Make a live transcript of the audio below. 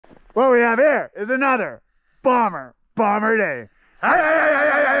what we have here is another bomber day. I'm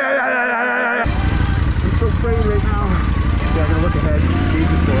so afraid right now. Yeah, I'm gonna look ahead,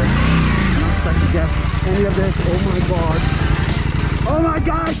 gauges for it. I'm not second guess any of this. Oh my god. Oh my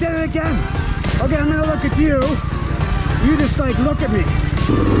god, I did it again. Okay, I'm gonna look at you. You just like look at me.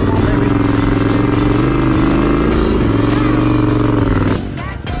 You're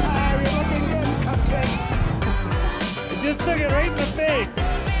looking good. Okay. I just took it right in the face.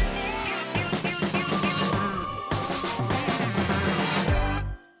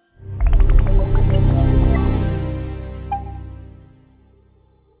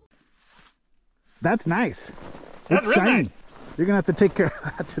 That's nice. That's it's real shiny. nice. You're gonna have to take care of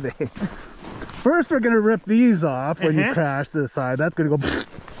that today. First, we're gonna rip these off when you crash to the side. That's gonna go.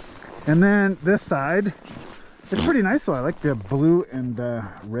 And then this side, it's pretty nice. So I like the blue and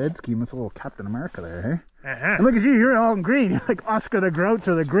red scheme. It's a little Captain America there, hey? And look at you. You're all in green. You're like Oscar the Grouch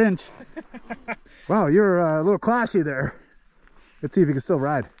or the Grinch. Wow, you're a little clashy there. Let's see if you can still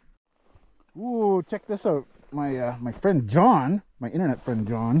ride. Ooh, check this out. My friend John, my internet friend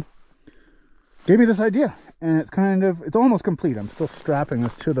John, gave me this idea, and it's almost complete. I'm still strapping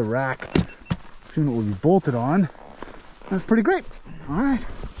this to the rack. Soon it will be bolted on. That's pretty great. All right,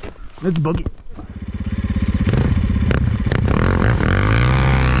 let's boogie.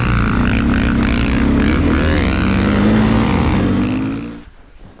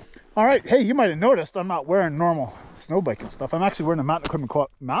 All right, hey, you might have noticed I'm not wearing normal snow biking stuff. I'm actually wearing a mountain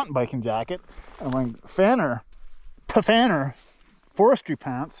equipment mountain biking jacket. I'm wearing Fender forestry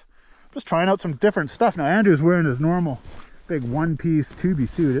pants. Just trying out some different stuff. Now Andrew's wearing his normal big one-piece tubey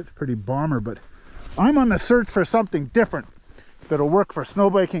suit. It's pretty bomber, but I'm on the search for something different that'll work for snow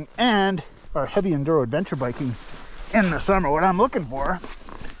biking and our heavy enduro adventure biking in the summer. What I'm looking for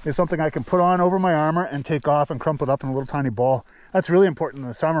is something I can put on over my armor and take off and crumple it up in a little tiny ball. That's really important in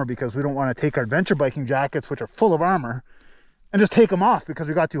the summer because we don't want to take our adventure biking jackets, which are full of armor, and just take them off because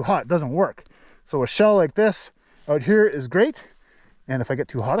we got too hot. It doesn't work. So a shell like this out here is great. And if I get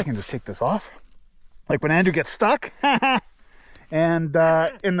too hot, I can just take this off. Like when Andrew gets stuck. And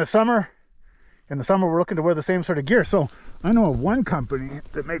in the summer, we're looking to wear the same sort of gear. So I know of one company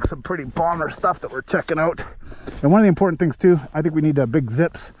that makes some pretty bomber stuff that we're checking out. And one of the important things too, I think we need big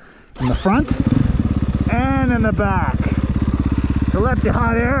zips in the front and in the back to let the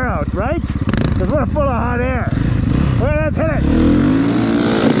hot air out, right? Because we're full of hot air. Okay, let's hit it.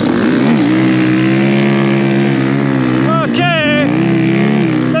 Okay,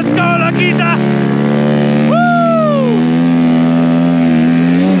 let's go, Laquita.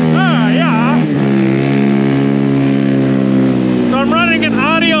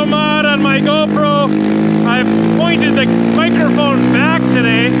 Audio mod on my GoPro. I've pointed the microphone back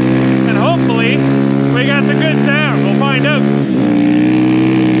today and hopefully we got some good sound. We'll find out.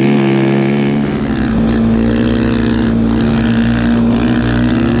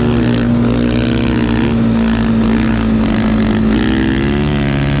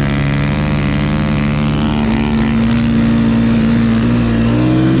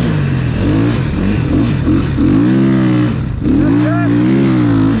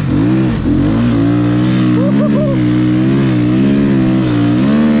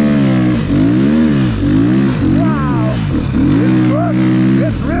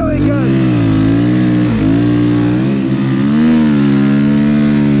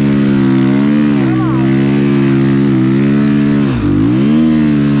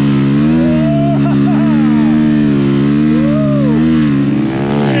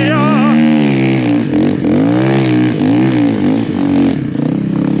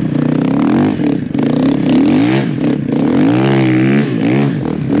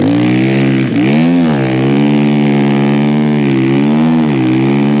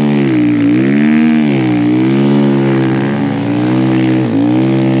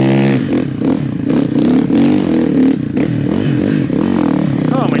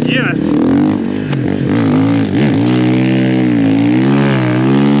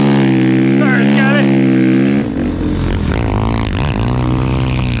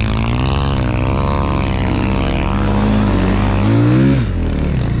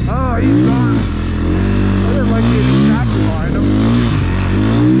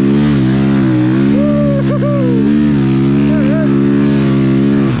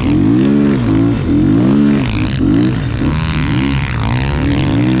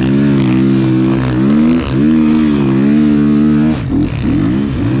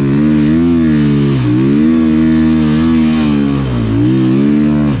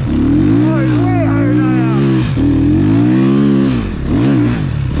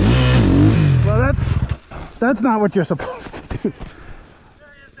 That's not what you're supposed to do.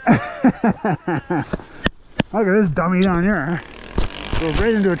 Look at this dummy down here. Goes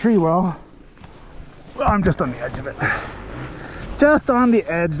right into a tree well. Well, I'm just on the edge of it. Just on the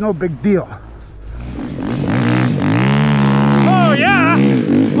edge, no big deal. Oh yeah!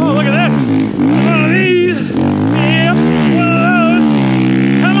 Oh, look at this! One of these! Yep, one of those!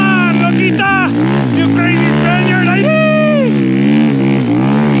 Come on, Loquita! You crazy Spaniard!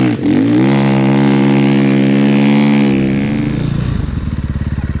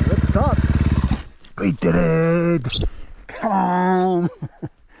 Let's stop. We did it! Come on!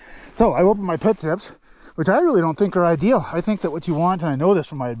 So I opened my pit zips, which I really don't think are ideal. I think that what you want, and I know this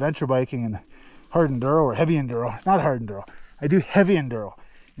from my adventure biking and hard enduro or heavy enduro, not hard enduro. I do heavy enduro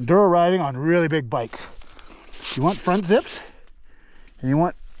riding on really big bikes. You want front zips, and you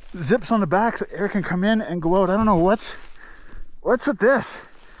want zips on the back so air can come in and go out. I don't know what's with this.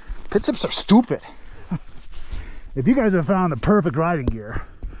 Pit zips are stupid. If you guys have found the perfect riding gear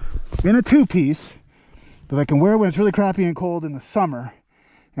in a two-piece that I can wear when it's really crappy and cold in the summer,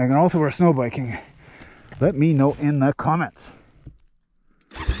 and I can also wear snow biking, let me know in the comments.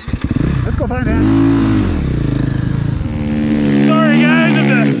 Let's go find it. Sorry guys,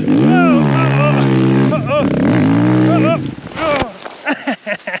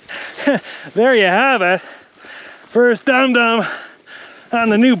 there you have it. First dum-dum on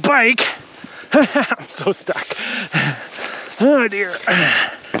the new bike. I'm so stuck. Oh dear.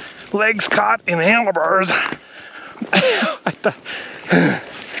 Legs caught in handlebars.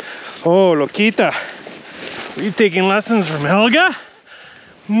 Oh, Loquita. Are you taking lessons from Helga?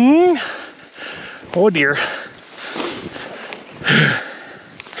 Hmm? Oh dear.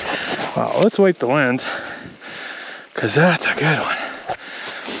 Wow, let's wipe the lens, because that's a good one.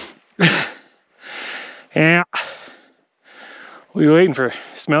 Yeah. We'll be waiting for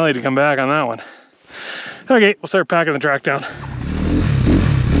Smelly to come back on that one. Okay, we'll start packing the track down.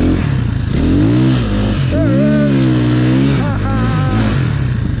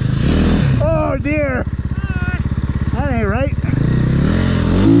 Oh dear. That ain't right.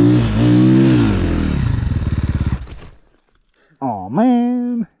 Oh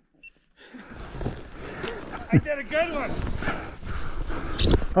man. I did a good one.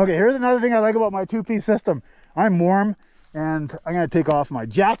 Okay, here's another thing I like about my two-piece system. I'm warm and I'm gonna take off my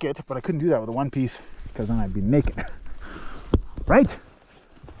jacket, but I couldn't do that with a one-piece because then I'd be naked. Right?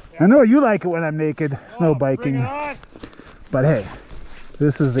 Yeah. I know you like it when I'm naked, snow biking. Bring it on. But hey,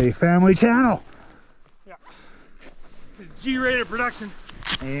 this is a family channel. Yeah. It's G-rated production.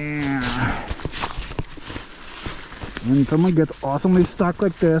 Yeah. When someone gets awesomely stuck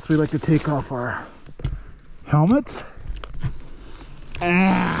like this, we like to take off our helmets.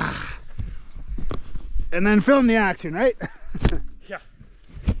 And then film the action, right? Yeah.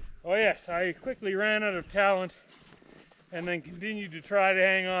 Oh yes, I quickly ran out of talent and then continued to try to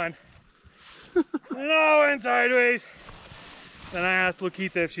hang on. And all went sideways. Then I asked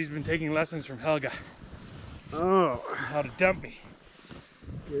Loquita if she's been taking lessons from Helga. Oh. How to dump me.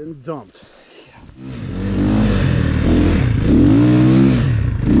 Getting dumped.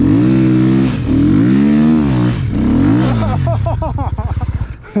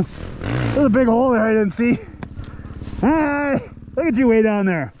 There's a big hole there I didn't see. Hi! Look at you way down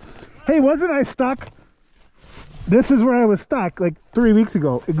there. Hey, wasn't I stuck? This is where I was stuck like 3 weeks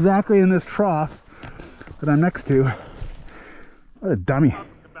ago, exactly in this trough that I'm next to. What a dummy. I'll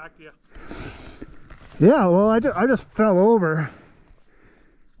come back to you. Yeah, well, I just fell over.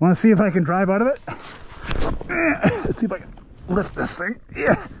 Want to see if I can drive out of it? Let's see if I can lift this thing.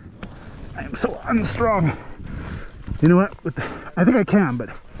 Yeah. I am so unstrong. You know what? I think I can, but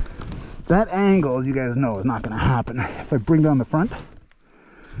that angle, as you guys know, is not going to happen. If I bring down the front, I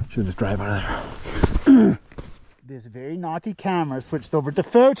should just drive out of there. This very naughty camera switched over to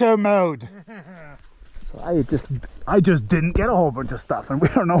photo mode. So I just didn't get a whole bunch of stuff, and we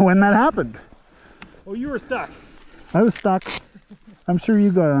don't know when that happened. Oh, you were stuck. I was stuck. I'm sure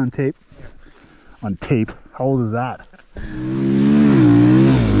you got it on tape. On tape? How old is that?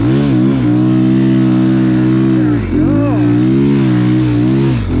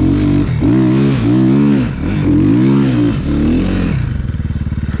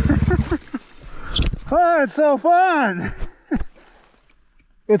 Oh, it's so fun!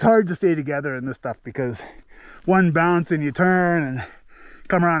 It's hard to stay together in this stuff because one bounce and you turn and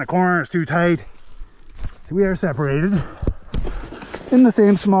come around a corner, it's too tight. So we are separated in the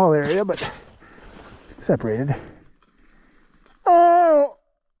same small area, but separated. Oh!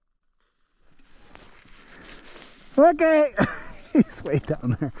 Okay! He's way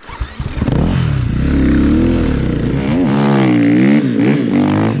down there.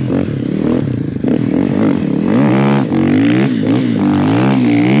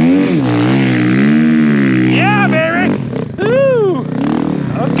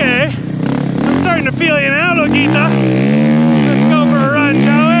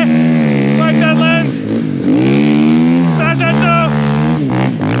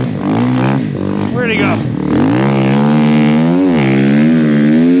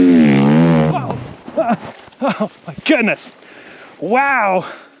 goodness. Wow.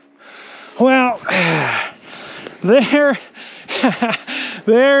 Well, there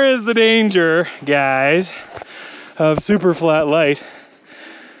is the danger, guys, of super flat light.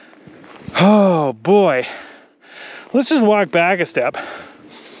 Oh boy. Let's just walk back a step,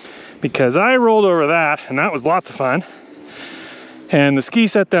 because I rolled over that and that was lots of fun. And the ski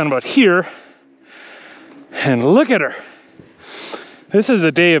set down about here, and look at her. This is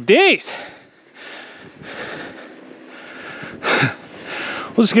a day of days.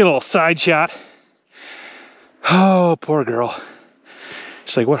 We'll just get a little side shot. Oh, poor girl.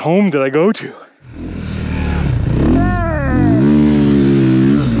 She's like, what home did I go to?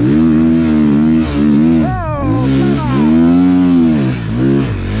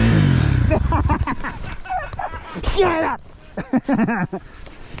 Shut up!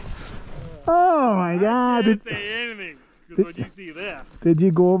 Oh my God! I didn't say anything, because when you see this. Did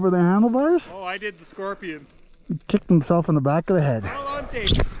you go over the handlebars? Oh, I did the scorpion. He kicked himself in the back of the head. All on tape.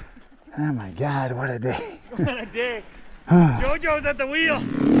 Oh my God, what a day. What a day. Jojo's at the wheel.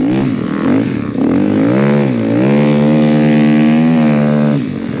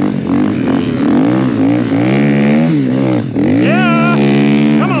 Yeah!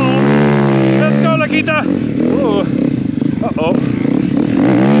 Come on! Let's go, Lakita! Ooh. Uh-oh.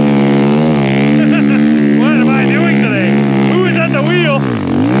 What am I doing today? Who is at the wheel?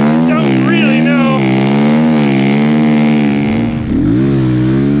 Don't really know.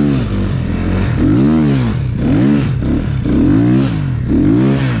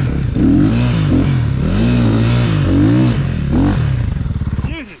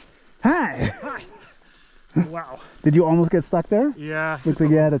 Hi! Hi. Wow. Did you almost get stuck there? Yeah. Looks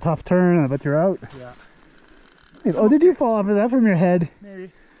like you had a tough turn and I bet you're out. Yeah. Oh, did you fall off? Is that from your head?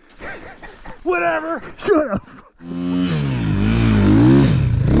 Maybe. Whatever. Shut up!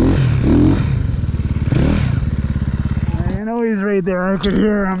 I know he's right there. I could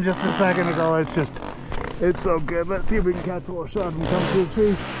hear him just a second ago. It's so good. Let's see if we can catch a little shot of him come through the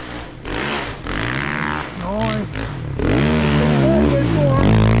trees. Nice. Oh, good more.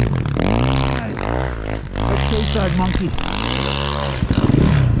 Nice. Let's chase that monkey.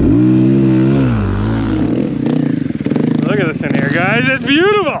 Look at this in here, guys. It's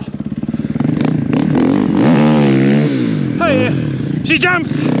beautiful. Hey, she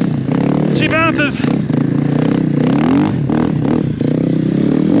jumps. She bounces.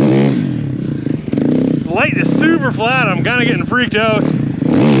 The light is super flat. I'm kind of getting freaked out.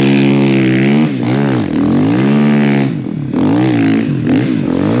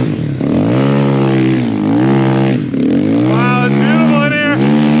 Wow, it's beautiful in here.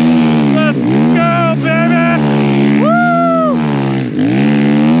 Let's go, baby. Woo!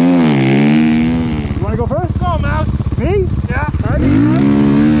 You want to go first? Go, Mouse. Me? Yeah.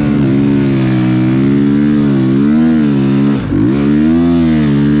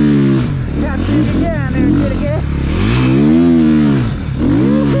 Capture it again, there, get it.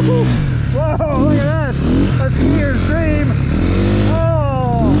 Whoa, look at that. A skier's dream.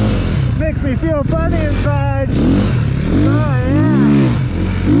 Oh, makes me feel funny inside. Oh,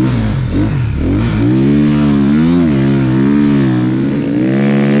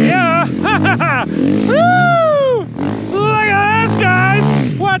 Yeah. Woo! Look at this, guys.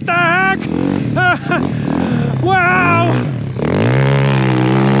 What the heck? Wow.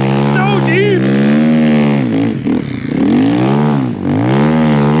 So deep.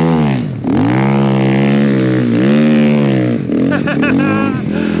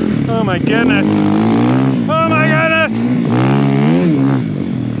 Oh my goodness. Oh my goodness.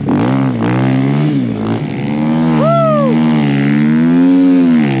 Woo!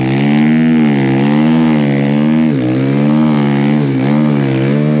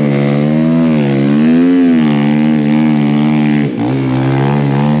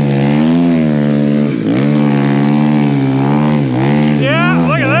 Yeah,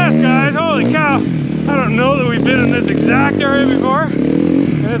 look at this, guys. Holy cow. I don't know that we've been in this exact area before.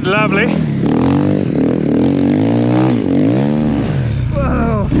 It's lovely.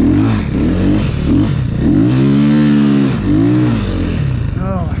 whoa.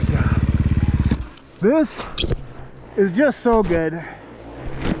 Oh my God. This is just so good.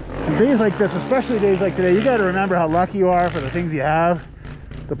 And days like this, especially days like today, you got to remember how lucky you are for the things you have,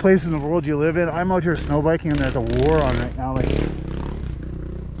 the places in the world you live in. I'm out here snowbiking and there's a war on right now. Like, it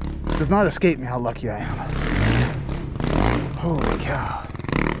does not escape me how lucky I am. Holy cow.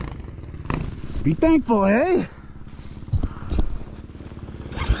 Be thankful, eh?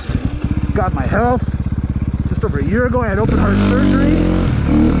 Got my health. Just over a year ago I had open heart surgery.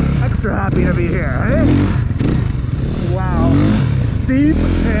 Extra happy to be here, eh? Wow. Steep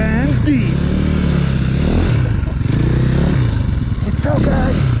and deep.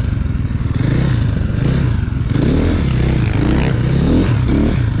 Okay.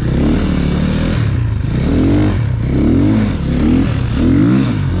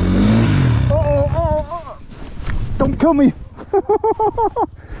 Oh. Don't kill me.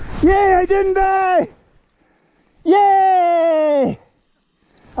 Yay, I didn't die. Yay.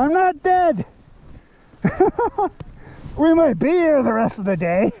 I'm not dead. We might be here the rest of the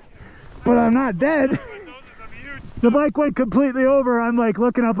day, but I'm not dead. The bike went completely over. I'm like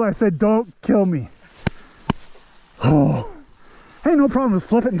looking up, I said, don't kill me. Oh. Hey, no problem, just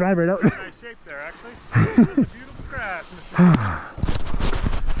flip it and drive right out. Nice shape there, actually. It's a beautiful crash.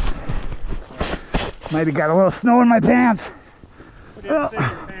 Maybe got a little snow in my pants. What do you have to say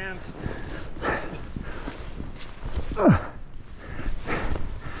to the fans?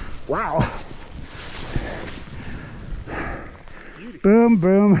 Wow. Boom,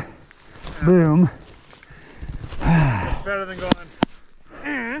 boom, boom. It's better than going.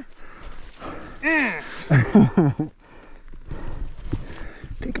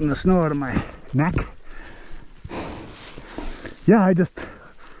 Taking the snow out of my neck. Yeah, I just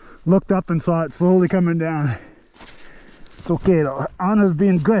looked up and saw it slowly coming down. It's okay though. Anna's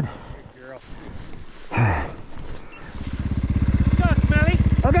being good. Girl. Go, Smelly.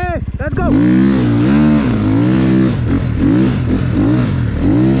 Okay, let's go.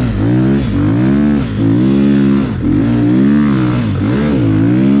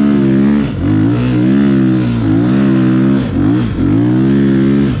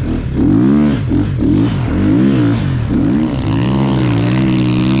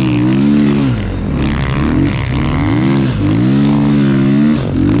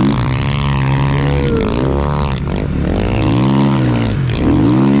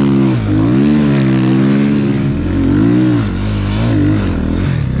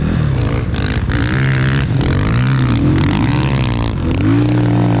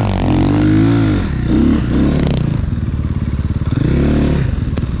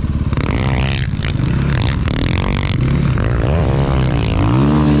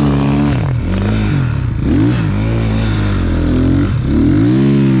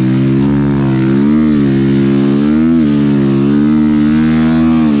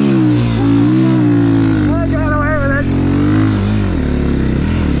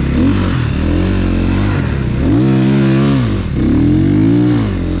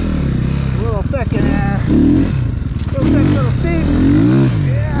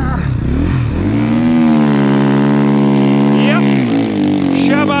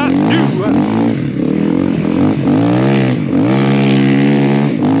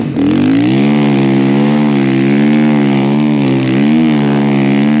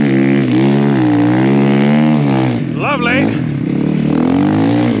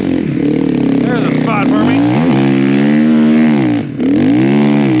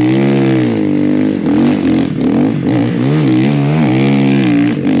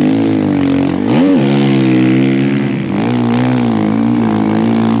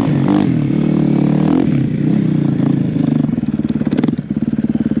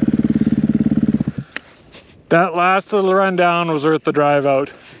 That last little rundown was worth the drive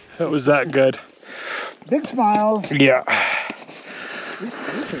out. It was that good. Big smiles. Yeah.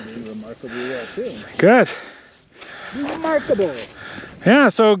 These are doing remarkably well too. Good. Remarkable. Yeah,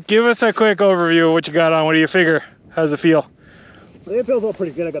 so give us a quick overview of what you got on. What do you figure? How's it feel? Well, it feels all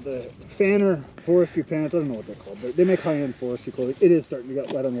pretty good. I got the Fender forestry pants. I don't know what they're called, but they make high-end forestry clothing. It is starting to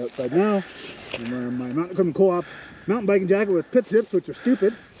get wet on the outside now. I'm wearing my mountain equipment co-op mountain biking jacket with pit zips, which are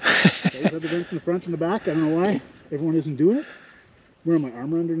stupid. I always have the vents in the front and the back. I don't know why everyone isn't doing it. I'm wearing my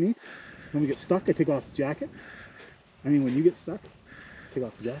armor underneath. When we get stuck, I take off the jacket. I mean, when you get stuck, take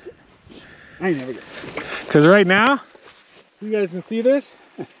off the jacket. I never get stuck. Because right now, you guys can see this.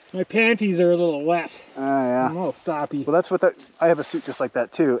 My panties are a little wet. Yeah. I'm a little soppy. Well, that's what that. I have a suit just like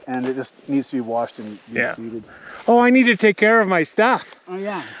that too, and it just needs to be washed and seated. Oh, I need to take care of my stuff. Oh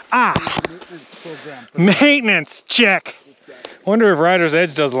yeah. Ah. Maintenance program. Maintenance check. Wonder if Rider's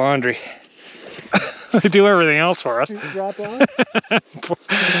Edge does laundry. They do everything else for us. Drop off.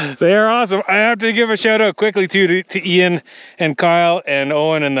 They are awesome. I have to give a shout out quickly to Ian and Kyle and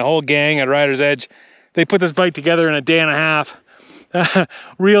Owen and the whole gang at Rider's Edge. They put this bike together in a day and a half.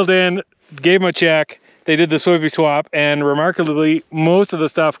 Reeled in, gave them a check. They did the swippy swap, and remarkably, most of the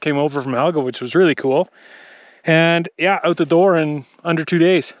stuff came over from Helga, which was really cool. And yeah, out the door in under 2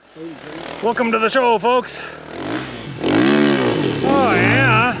 days. Welcome to the show, folks. Oh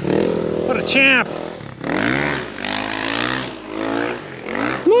yeah, what a champ.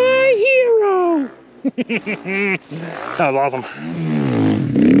 My hero. That was awesome.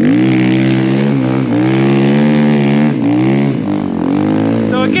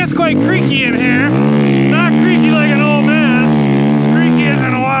 quite creaky in here. Not creaky like an old man. Creaky as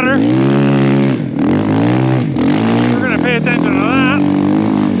in water. We're gonna pay attention to that.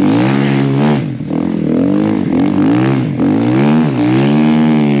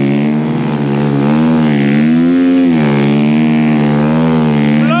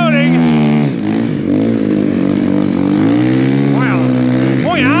 Loading. Wow.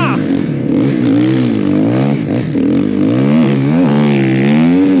 Oh yeah.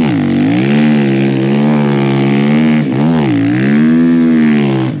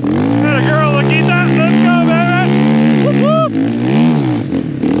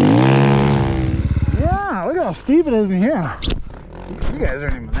 Steep it is in here. You guys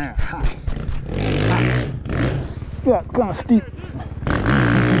aren't even there. Hi. Yeah, it's kind of steep.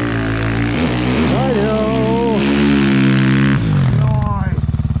 Righto. Nice.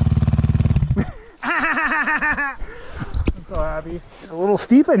 I'm so happy. It's a little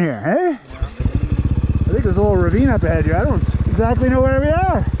steep in here, hey? Yeah. I think there's a little ravine up ahead here. I don't exactly know where we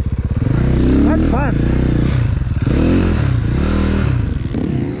are. That's fun.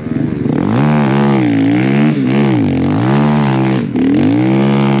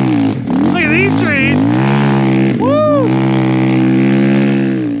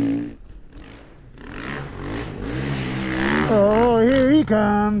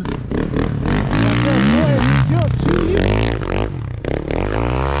 Comes.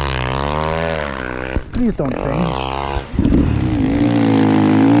 Please don't sing.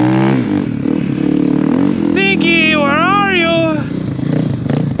 Stinky, where are you?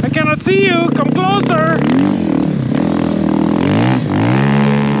 I cannot see you. Come closer.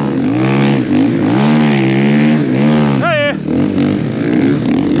 Hey.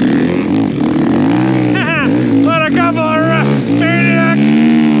 What a couple of maniacs.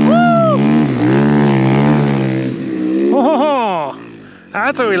 Woo! Oh,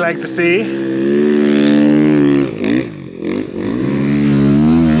 that's what we like to see.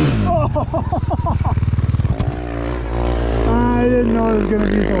 I didn't know it was going to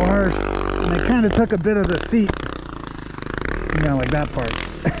be so hard. And I kind of took a bit of the seat. You know, like that part.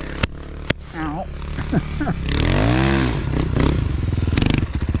 Ow.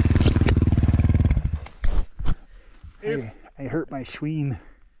 I hurt my schween.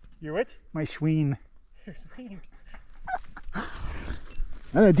 Your what? My schween. Your schween. I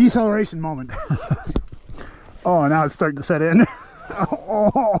had a deceleration moment. Oh, now it's starting to set in.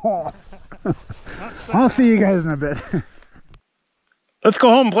 Oh. I'll see you guys in a bit. Let's go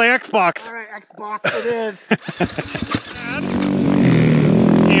home and play Xbox. All right, Xbox it is.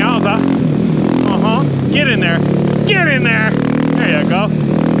 Yowza. Get in there. Get in there. There you go.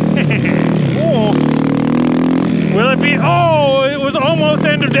 Oh. Will it be? Oh, it was almost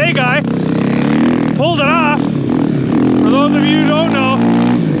end of day, guy. Pulled it off. For those of you who don't know,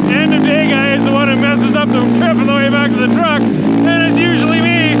 end of day guy is the one who messes up the trip on the way back to the truck, and it's usually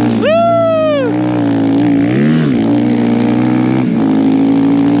me. Woo!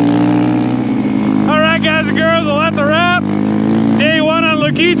 Alright guys and girls, well that's a wrap. Day one on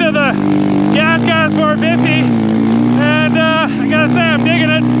Lugita, the Gas 450. And I gotta say, I'm digging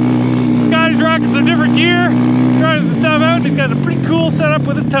it. Scotty's rocking some different gear, trying some stuff out, and he's got a pretty cool setup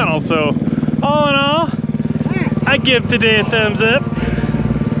with his tunnel. So, all in all, I give today a thumbs up.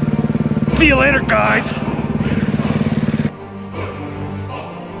 See you later, guys.